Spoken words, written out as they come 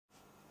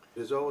It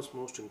is always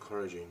most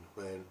encouraging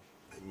when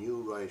a new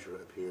writer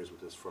appears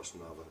with his first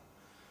novel,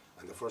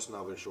 and the first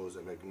novel shows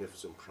a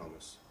magnificent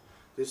promise.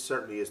 This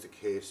certainly is the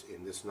case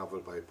in this novel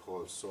by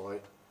Paul Soye,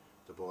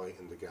 The Boy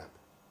in the Gap.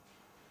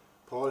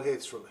 Paul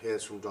hails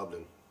from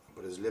Dublin,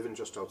 but is living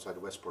just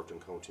outside Westport in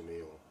County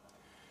Mayo.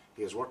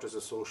 He has worked as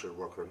a social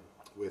worker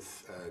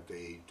with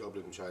the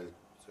Dublin Child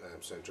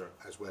Centre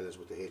as well as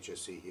with the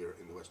HSC here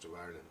in the west of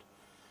Ireland.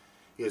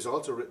 He has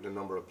also written a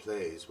number of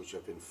plays which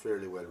have been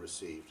fairly well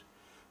received,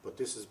 but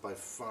this is by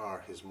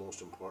far his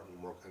most important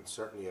work and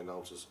certainly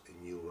announces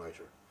a new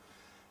writer.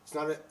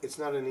 It's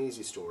not an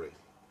easy story,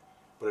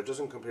 but it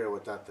doesn't compare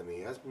with that to me.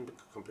 He has been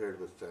compared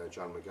with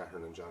John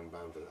McGahern and John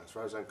Banville. As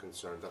far as I'm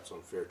concerned, that's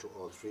unfair to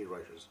all three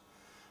writers,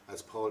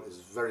 as Paul is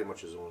very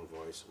much his own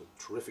voice with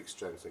terrific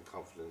strength and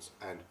confidence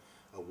and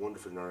a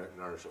wonderful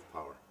narrative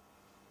power.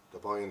 The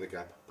Boy in the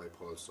Gap by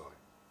Paul Soye.